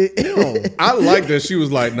hella shit? I like that she was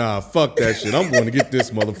like, nah, fuck that shit. I'm going to get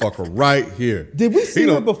this motherfucker right here. Did we see You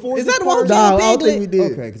know- her before? Is this that the one part? who Nah, I killed don't think we Piglet?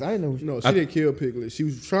 did. Okay, because I didn't know. No, she didn't kill Piglet. She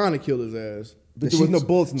was trying to kill his ass. But there was no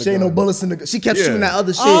bullets in the She ain't no gun. bullets in the. She kept Yeah. shooting that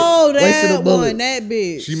other shit. Oh, wasting that the bullets. one, that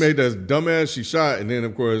bitch. She made that dumbass she shot, and then,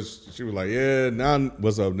 of course, she was like, yeah, now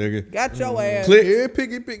what's up, nigga? got your ass. Click. Yeah,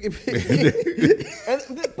 Piggy.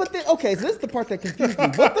 But then, okay, so this is the part that confused me.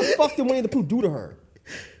 What the fuck did Winnie the Pooh do to her?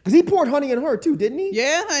 Because he poured honey in her too, didn't he?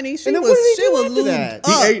 Yeah, honey. She And then was what did he she do was after lubed that?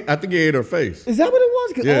 He up. ate, I think he ate her face. Is that what it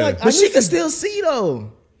was? 'Cause Yeah. I But she knew can still see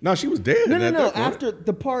though. No, she was dead. No, at that point. After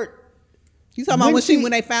the part. You talking about When she-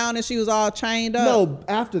 when they found her, she was all chained up? No,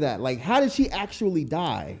 after that, like, how did she actually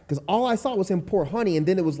die? Because all I saw was him pour honey, and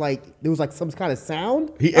then it was like there was like some kind of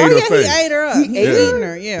sound. He ate Oh her yeah, face. he ate her up. He He ate ate her?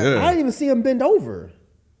 her. Yeah. Yeah. I didn't even see him bend over.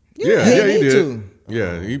 Yeah, he he need did. to.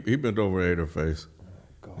 Yeah, he bent over and ate her face.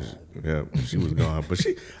 Yeah, she was gone. But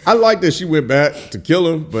I like that she went back to kill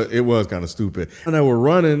him, but it was kind of stupid. And they were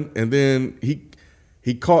running, and then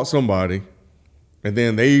he caught somebody, and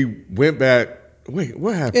then they went back. Wait,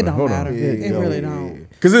 what happened? It don't Hold matter. on. It really don't.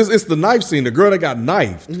 Because it's the knife scene. The girl that got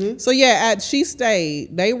knifed. So yeah, she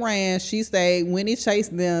stayed. They ran. She stayed. Winnie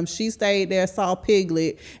chased them. She stayed there. Saw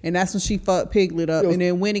Piglet, and that's when she fucked Piglet up. And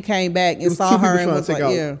then Winnie came back and was saw two her people and trying was to like, take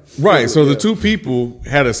out- "Yeah." Right. So the Yeah. two people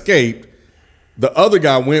had escaped. The other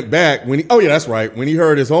guy went back when he. Oh yeah, that's right. When he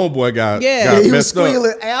heard his homeboy got Yeah. got Yeah, he was messed up.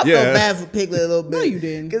 squealing. Hey, I felt Yeah. bad for Piglet a little bit. No, you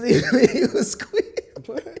didn't. Because he was squealing.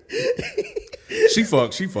 She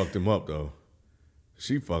fucked him up though.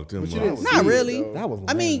 She fucked him up. Not really. That was.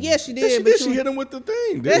 I mean, yeah, she Yeah, did. she but did. She hit him with the thing.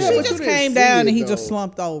 Yeah, didn't she she? but just you didn't came see down it, and he though. just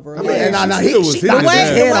slumped over. I mean, Like, nah, she still was she hitting knocked his his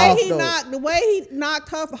ass. head off though. the way he knocked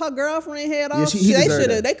her girlfriend head off. he they deserved should have.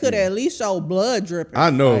 that. They could have at least showed blood dripping. I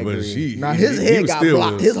know, I but agree. Now his he head was got still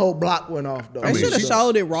blocked. was- His whole block went off though. They should have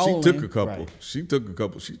showed it rolling. She took a couple. Right. She took a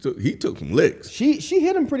couple. He took some licks. She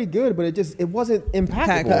hit him pretty good, but it wasn't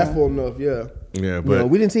impactful. Impactful enough, yeah. Yeah, You but know,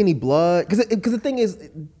 we didn't see any blood because the thing is,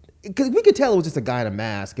 because we could tell it was just a guy in a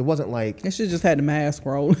mask. It wasn't like They should just had the mask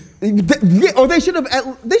roll. or they should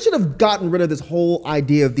have gotten rid of this whole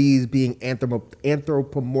idea of these being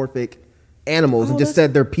anthropomorphic animals and just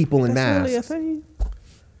said they're people in That's really a masks. thing.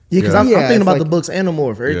 Yeah, because Yeah. I'm Yeah, thinking it's about like- the book's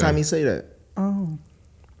Animorph every Yeah. time he say that. Oh,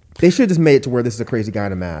 They should have just made it to where this is a crazy guy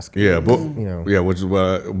in a mask. yeah, but You know. yeah, which is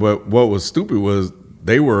what was stupid was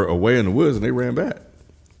they were away in the woods and they ran back.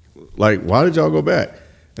 Like, why did y'all go back?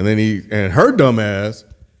 And then her dumb ass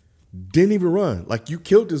didn't even run. Like, you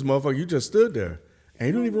killed this motherfucker. You just stood there and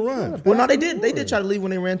you didn't even run. Well, no, they did. They did try to leave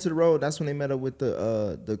when they ran to the road. That's when they met up with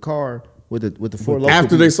the car with the four local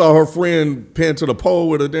After they people. saw her friend pinned to the pole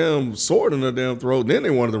with a damn sword in her damn throat, then they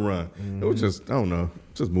wanted to run. It was just, I don't know,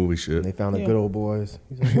 just movie shit. They found the good old boys.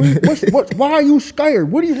 He's like, why are you scared?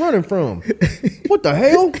 What are you running from? What the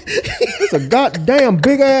hell? It's a goddamn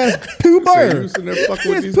big ass Pooh So bear. you sitting there fucking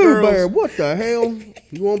with It's these Pooh girls? bear. What the hell?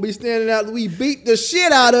 You won't be standing out. We beat the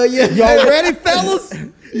shit out of you. Y'all ready, fellas?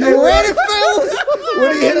 You ready, fellas?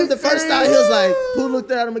 When he hit him the first time, he was like, Pooh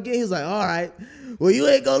looked at him again. He was like, all right. Well, you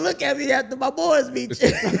ain't gonna look at me after my boys beat you.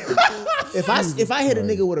 if I hit a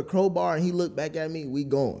nigga with a crowbar and he looked back at me, we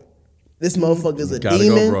going. This motherfucker's a Gotta go,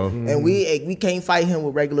 demon, bro. and we can't fight him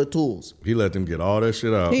with regular tools. He let them get all that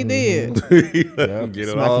shit out. he did. He let them get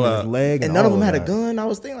it Smacking all his out. leg, And none of all them had a that. gun. I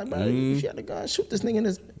was thinking, like, bro, if you had a gun, shoot this nigga in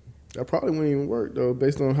his. That probably wouldn't even work though,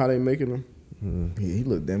 based on how they making them. Yeah, he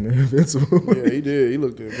looked damn near invincible. Yeah, he did. He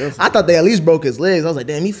looked invincible. I thought they at least broke his legs. I was like,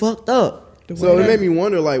 damn, he fucked up. So it made me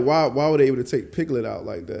wonder, like, why were they able to take Piglet out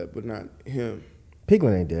like that, but not him?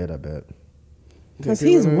 Piglet ain't dead, I bet. Because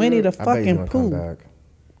he's Winnie the I bet he's fucking gonna come Pooh. back.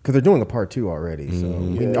 Because they're doing a part 2 already. So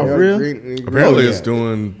we Yeah, know. Oh, real? Apparently, Oh, it's yeah.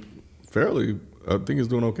 doing fairly. I think it's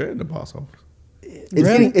doing okay in the box office.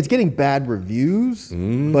 It's getting bad reviews,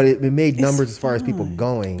 but it made numbers as far as people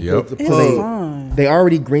going. Yep. It's So fun. they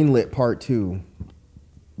already greenlit part 2.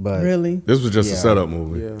 But Really, This was just a Yeah. setup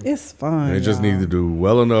movie. Yeah, it's fun. And it just y'all. needed to do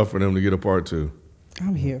well enough for them to get a part 2.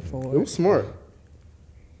 I'm here for it it. was smart.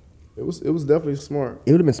 It was definitely smart.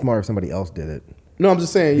 it would have been smart if somebody else did it. No, I'm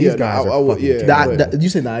just saying. These Yeah, guys I are would. fucking Yeah, terrible. but You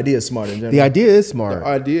said the idea is smart in general. The idea is smart. the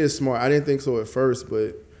idea is smart. I didn't think so at first,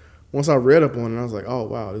 but once I read up on it, I was like, oh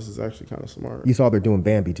wow, this is actually kind of smart. You saw they're doing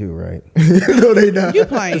Bambi too, right? no, they not. You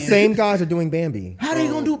playing? The same guys are doing Bambi. How they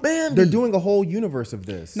gonna do Bambi? They're doing a whole universe of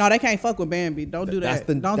this. No, they can't fuck with Bambi. Don't do That's that.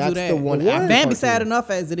 the- Don't that's do that. the one after Bambi part sad 2. enough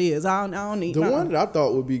as it is. I don't need. The one that I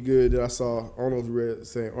thought would be good that I saw, I don't know if you read the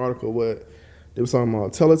same article, but they were talking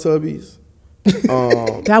about Teletubbies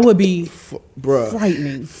That would be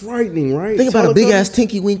bruh, frightening, right? Think about a big ass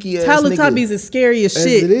Tinky Winky ass Teletubbies nigga. is scary as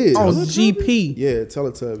shit. it is. On Teletubbies? GP. Yeah,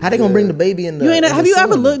 Teletubbies. How they gonna bring the baby in the? You ain't. in Have the you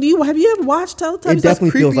ever cylinder? looked? Have you ever watched Teletubbies? It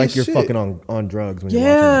definitely creepy feels like as you're shit. fucking on drugs when you're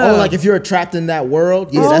Yeah. watching. Oh, like if you're trapped in that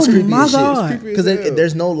world, yeah, Oh that's creepy my as shit. God. Creepy as Because hell.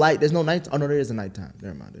 there's no light, there's no night. Oh no, there is a nighttime.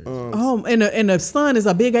 Never mind. There is. And the son is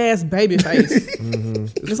a big ass baby face.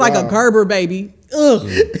 It's like a wild. Gerber baby. Ugh.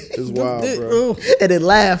 It's wild, bro. Ugh. And it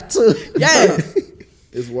laughed too. Yeah.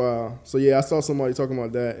 It's wild. So yeah, I saw somebody talking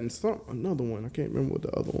about that, and another one. I can't remember what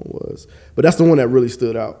the other one was, but that's the one that really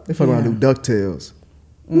stood out. They fucking around do DuckTales.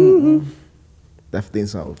 Mm-hmm. That theme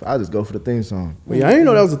song. I'll just go for the theme song. But yeah, I didn't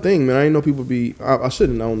know that was a thing, man. I didn't know people be. I should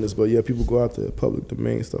have known this, but yeah, people go out to public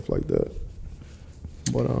domain stuff like that.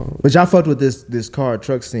 But y'all fucked with this car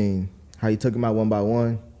truck scene. How you took them out one by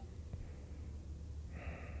one.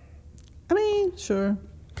 I mean, sure.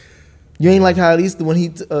 You ain't like how at least when he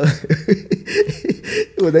when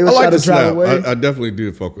they I was like trying the to drive slap. away. I definitely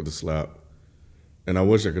did fuck with the slap, and I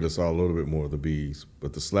wish I could have saw a little bit more of the bees,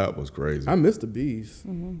 but the slap was crazy. I missed the bees.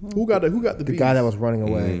 Who got the The bees? guy that was running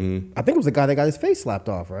away. I think it was the guy that got his face slapped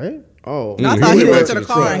off, right? Oh, I He thought he went went back to to the the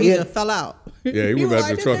car truck. and he Yeah. just fell out. Yeah, he went back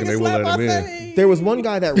to the truck and they wouldn't let him in. There was one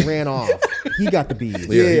guy that ran off. He got the bees.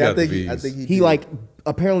 Yeah, he I got the think I bees. think He did. like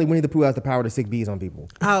apparently Winnie the Pooh has the power to sick bees on people.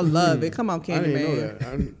 I love it. Come on, I didn't know Candyman.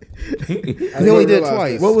 that. He only did it realize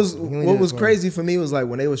twice. What was He only what did was it crazy for me was like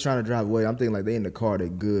when they was trying to drive away. I'm thinking like they in the car, they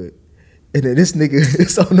good, and then this nigga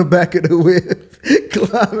is on the back of the whip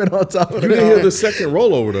climbing on top of You the didn't hear car. the second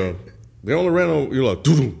rollover though. They only ran on. You're like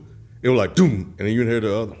doom. It was like doom, and then you didn't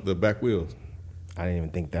hear the back wheels. I didn't even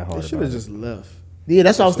think that hard They should about have it. just left. Yeah,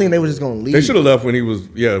 that's what I was thinking. They were just gonna leave. They should have left when he was.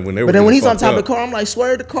 Yeah, when they were. But then when getting he's on fucked top of up. the car, I'm like,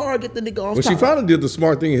 swear the car, get the nigga off When top. she finally did the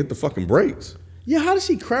smart thing and hit the fucking brakes. Yeah, how did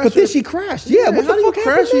she crash? But then she crashed. Yeah, what the how fuck did you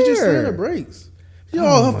crash? happened She just there? hit her brakes.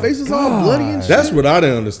 Yo, her face is all bloody and shit. That's what I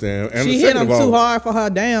didn't understand. And She the hit second him of all, too hard for her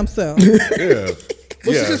damn self. Yeah,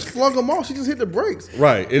 But yeah, she just flung them off. She just hit the brakes.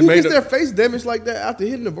 right. It Who made gets no, their face damaged like that after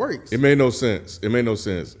hitting the brakes? it made no sense. It made no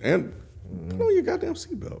sense. And put on your goddamn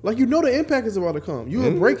seatbelt. Like you know the impact is about to come. You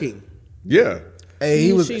were braking. Yeah, Hey,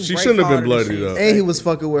 he was, She she brake shouldn't have been harder than bloody she though. and he was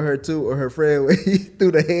fucking with her too, or her friend when he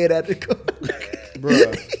threw the head at the car.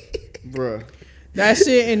 Bruh. That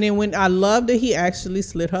shit, and then when I loved it, he actually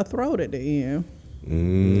slit her throat at the end.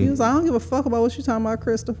 He was like, I don't give a fuck about what you talking about,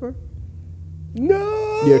 Christopher.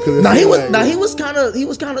 No. Yeah, because Now he was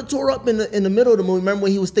kind of tore up in the middle of the movie. Remember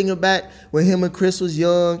when he was thinking back when him and Chris was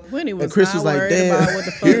young, When he was and Chris not was like, worried damn. about what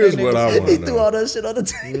the fuck Here's that what nigga I said. want He to threw know. all that shit on the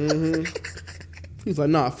table. He's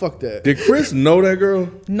like, nah, fuck that. Did Chris know that girl?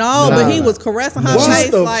 No, but he was caressing her What?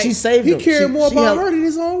 face like She saved He him. cared She- more she about helped- her than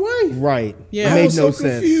his own wife. Right. Yeah. It I made was no so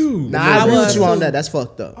sense. confused. Nah, I agree was with you on too. that. That's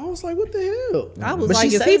fucked up. I was like, what the hell? I was But like,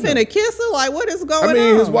 she is he saved him. finna kiss her? Like, what is going I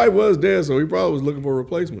mean, on? his wife was dead, so he probably was looking for a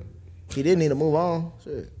replacement. He didn't need to move on.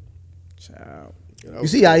 Shit. Child. You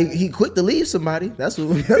see how he quit to leave somebody. That's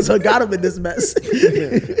what got him in this mess.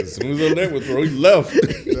 As soon as that was throw, he left.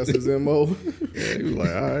 That's his MO. Yeah, he was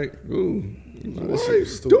like, all right, cool. this Why are you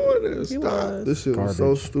shit's stupid. doing this? He Stop. was. This shit was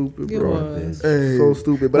so stupid, It bro. was. So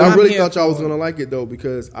stupid. But Well, I I'm really here thought y'all was for it. gonna like it though,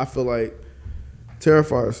 because I feel like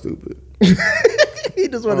Terrifier is stupid. he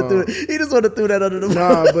just wanted to throw that under the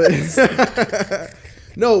Nah, but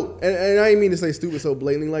no, and I didn't mean to say stupid so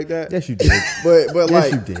blatantly like that. Yes, you did. But Yes,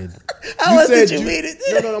 like you did. How else did you mean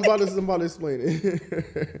it? No, I'm about to explain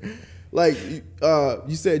it. Like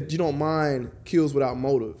you said, you don't mind kills without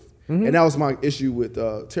motive. And that was my issue with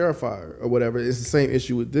Terrifier or whatever. It's the same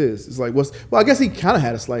issue with this. It's like, I guess he kind of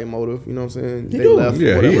had a slight motive. You know what I'm saying? They left.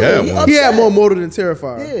 Yeah, whatever. he had one. He had more motive than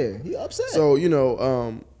Terrifier. Yeah, he upset. So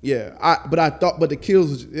but the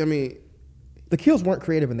kills. I mean, The kills weren't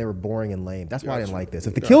creative and they were boring and lame. That's why I didn't like this.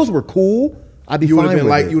 If the kills were cool, I'd be you would fine have been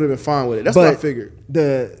with like, it. you would have been fine with it. That's what I figured.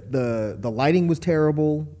 The lighting was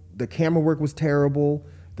terrible. The camera work was terrible.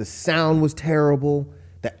 The sound was terrible.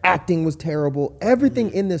 The acting was terrible.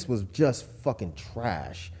 Everything in this was just fucking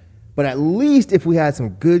trash. But at least if we had some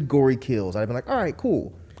good gory kills, I'd be like, all right,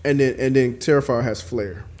 cool. And then Terrifier has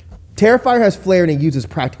flair. Terrifier has flair and it uses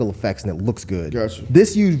practical effects and it looks good. Gotcha.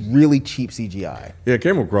 This used really cheap CGI. Yeah, it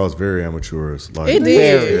came across very amateurish. Like, It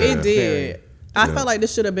did. Very, It did. I felt like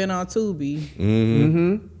this should have been on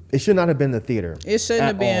Tubi. It should not have been the theater. It shouldn't at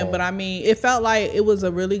have been, all. but I mean, it felt like it was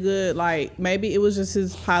a really good, like, maybe it was just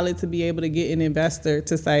his pilot to be able to get an investor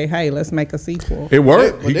to say, hey, let's make a sequel. It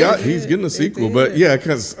worked. Yeah, but He's getting a sequel. did. But yeah,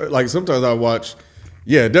 because like sometimes I watch.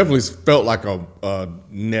 Yeah, it definitely felt like a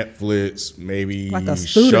Netflix, maybe Like a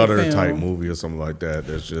student Shutter film. type movie or something like that.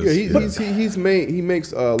 That's just Yeah, he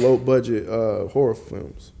makes low budget horror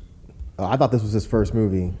films. I thought this was his first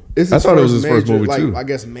movie. It's I thought it was his first major, movie, too. I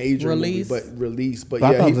guess major Release. movie, but release. But But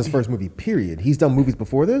I yeah, thought it was his first movie. Period. He's done movies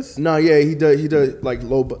before this. No, yeah, he does like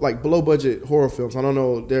below budget horror films. I don't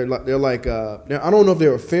know. They're like I don't know if they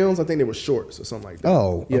were films. I think they were shorts or something like that.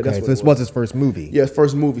 Oh, yeah, okay. that's So what this it was his first movie. Yeah,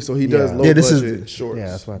 first movie. So he does Yeah. low Yeah, this is budget shorts. Yeah,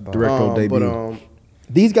 that's what I thought. Directorial debut. But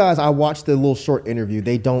These guys, I watched the little short interview.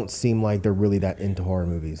 They don't seem like they're really that into horror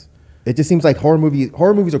movies. It just seems like horror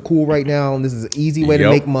movies are cool right now, and this is an easy way to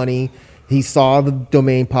Yep. make money. He saw the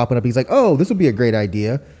domain popping up. He's like, "Oh, this would be a great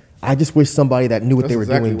idea." I just wish somebody that knew what they were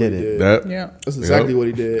doing did it. That, That's exactly what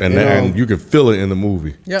he did. And you can feel it in the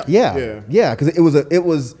movie. Yeah. Yeah, because it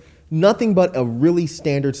was nothing but a really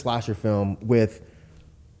standard slasher film with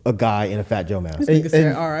a guy in a Fat Joe mask. Nigga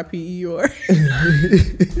said R.I.P. Eeyore.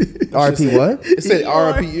 RP what? It said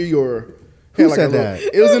R.I.P. Eeyore. Who Had said like a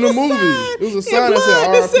that? It was in the movie. It was a sign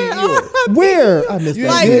that said R.I.P. Eeyore. Where? I missed You that.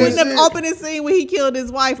 Like Yeah. when the opening scene when he killed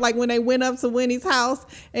his wife, like when they went up to Winnie's house,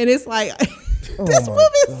 and it's like, this movie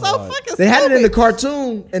is so fucking. They had it in the stupid.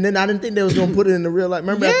 cartoon, and then I didn't think they was gonna put it in the real life.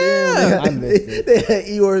 Remember at the Yeah. I end, missed it. they had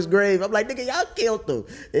Eeyore's grave. I'm like, nigga, y'all killed him,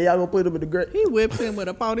 and y'all gonna put him in the grave. He whipped him with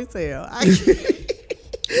a ponytail.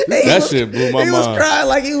 That shit blew my He was mind. crying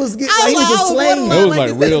like he was getting, I like he was a slave. It was like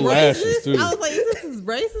is real this lashes, racist? too. I was like, is this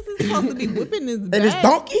racist? He's supposed to be whipping his back. And his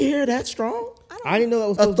donkey hair that strong? I didn't know that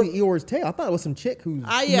was supposed to be Eeyore's tail. I thought it was some chick who's.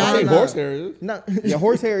 I Yeah, think horse hair is. No. Yeah,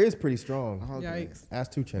 horse hair is pretty strong. Yikes.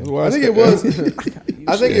 Ask 2 Chainz. I think it was.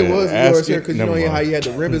 I think it was Yeah, yours here ask it. because you know Never how mind. he had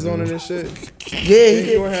the ribbons on it and shit. Yeah,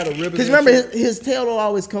 he Eeyore had a ribbon. Because remember, his tail don't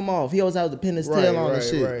always come off. He always has to pin his tail on and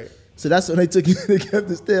shit. Right. So that's when they took him. They kept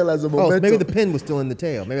his tail as a Oh, memento. so maybe the pin was still in the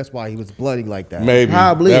tail. Maybe that's why he was bloody like that. Maybe.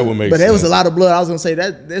 Probably. That would make but sense. there was a lot of blood. I was gonna say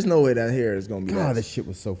that there's no way that hair is gonna be. God, that. this shit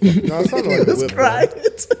was so fucking. No, it sounded like He a was whip. crying.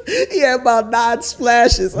 He had about 9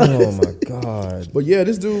 splashes. Oh my god. But yeah,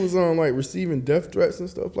 this dude was like receiving death threats and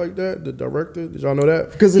stuff like that. The director, did y'all know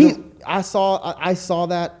that? Because I saw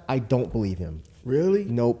that. I don't believe him. Really?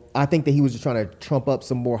 Nope. I think that he was just trying to trump up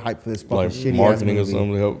some more hype for this fucking Like shitty marketing or ass movie.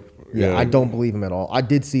 something to help. Yeah, I don't believe him at all. I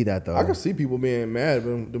did see that though. I can see people being mad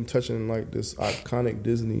about them touching like this iconic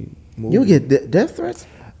Disney movie. you get death threats.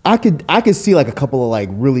 I could see like a couple of like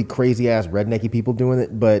really crazy ass rednecky people doing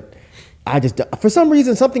it, but I just for some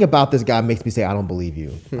reason something about this guy makes me say I don't believe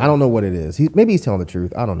you. I don't know what it is. Maybe he's telling the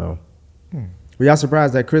truth. I don't know. Were y'all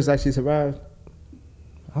surprised that Chris actually survived?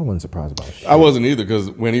 I wasn't surprised about shit. I wasn't either because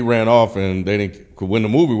when he ran off and they didn't. 'Cause when the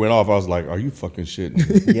movie went off, I was like, "Are you fucking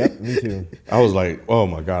shitting?" Yep, me too. I was like, "Oh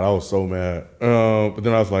my god!" I was so mad. But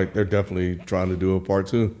then I was like, "They're definitely trying to do a part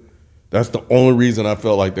 2." That's the only reason I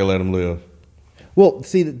felt like they let him live. Well,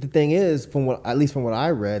 see, the thing is, at least from what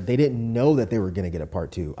I read, they didn't know that they were going to get a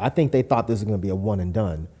part 2. I think they thought this was going to be a one and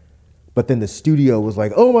done. But then the studio was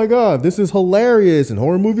like, "Oh my god, this is hilarious, and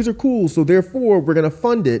horror movies are cool, so therefore we're going to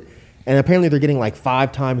fund it." And apparently they're getting like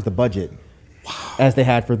 5 times the budget as they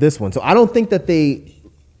had for this one. So I don't think that they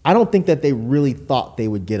really thought they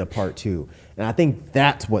would get a part 2. And I think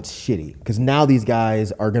that's what's shitty because now these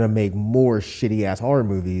guys are going to make more shitty ass horror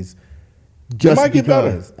movies. Just might get better.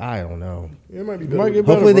 because I don't know. It might be It better. might get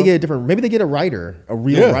Hopefully better, they get a different. Maybe they get a writer, a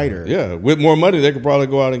real yeah, writer. Yeah, with more money, they could probably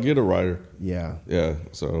go out and get a writer. Yeah. Yeah,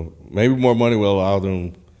 so maybe more money will allow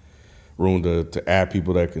them room to add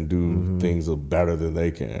people that can do things better than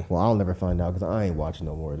they can. Well, I'll never find out because I ain't watching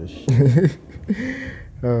no more of this shit.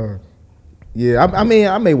 Yeah, I mean,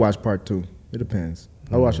 I may watch part 2. It depends.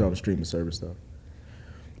 I watch all the streaming service stuff.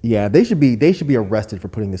 Yeah, they should be arrested for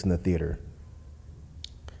putting this in the theater.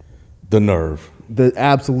 The nerve. The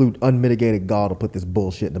absolute unmitigated gall to put this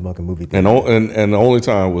bullshit in the fucking movie theater. And the only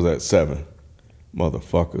time was at 7.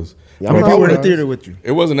 Motherfuckers. Yeah, How I'm many not people were in the surprised. theater with you?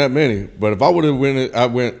 It wasn't that many, but if I would have went, I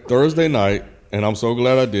went Thursday night, and I'm so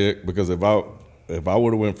glad I did because if I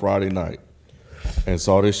would have went Friday night and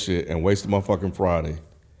saw this shit and wasted my fucking Friday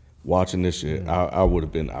watching this shit, I would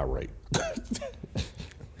have been irate.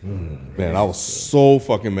 Man, I was so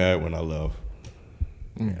fucking mad when I left.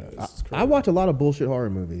 I watch a lot of bullshit horror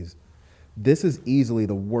movies. This is easily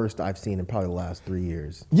the worst I've seen in probably the last 3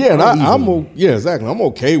 years. Yeah, and Easily. yeah, exactly. I'm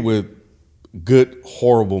okay with good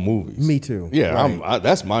horrible movies. Me too. Yeah, Right.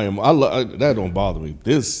 that's my. That don't bother me.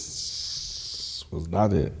 This was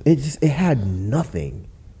not it. It had nothing.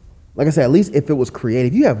 Like I said, at least if it was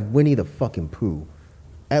creative, you have Winnie the fucking Pooh.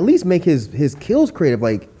 At least make his kills creative.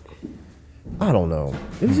 Like, I don't know.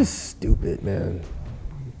 It was just stupid, man.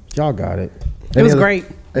 Y'all got it. It was great.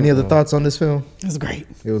 Any other thoughts on this film? It was great.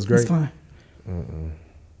 It was great. It's fun.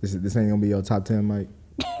 This ain't gonna be your top 10, Mike.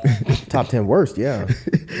 Top 10 worst, yeah.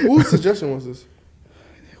 Whose suggestion was this?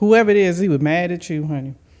 Whoever it is, he was mad at you,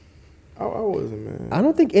 honey. I wasn't, man. I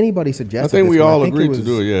don't think anybody suggested. I think this we one. all I think agreed to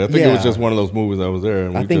do it. Yeah, I think it was just one of those movies that was there.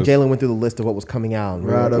 And I we think just, Jalen went through the list of what was coming out. And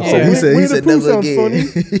we were Right like, up. oh, So he said Winnie the Pooh never sounds again.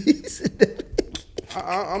 funny. He said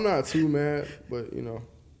I'm not too mad, but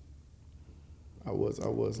I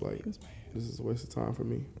was like, this is a waste of time for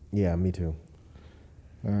me. Yeah, me too.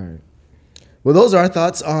 all right. Well, those are our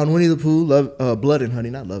thoughts on Winnie the Pooh, Blood and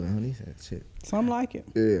Honey. Not Love and Honey. Shit. Some like it.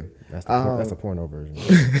 Yeah. That's the porno version.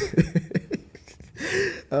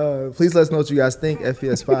 Please let us know what you guys think.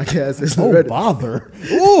 FPS Podcast is Oh, ready. bother.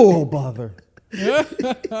 Oh, bother.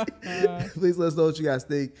 Please let us know what you guys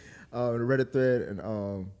think. The Reddit thread, and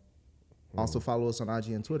also follow us on IG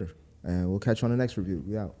and Twitter. And we'll catch you on the next review.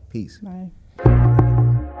 We out. Peace. Bye.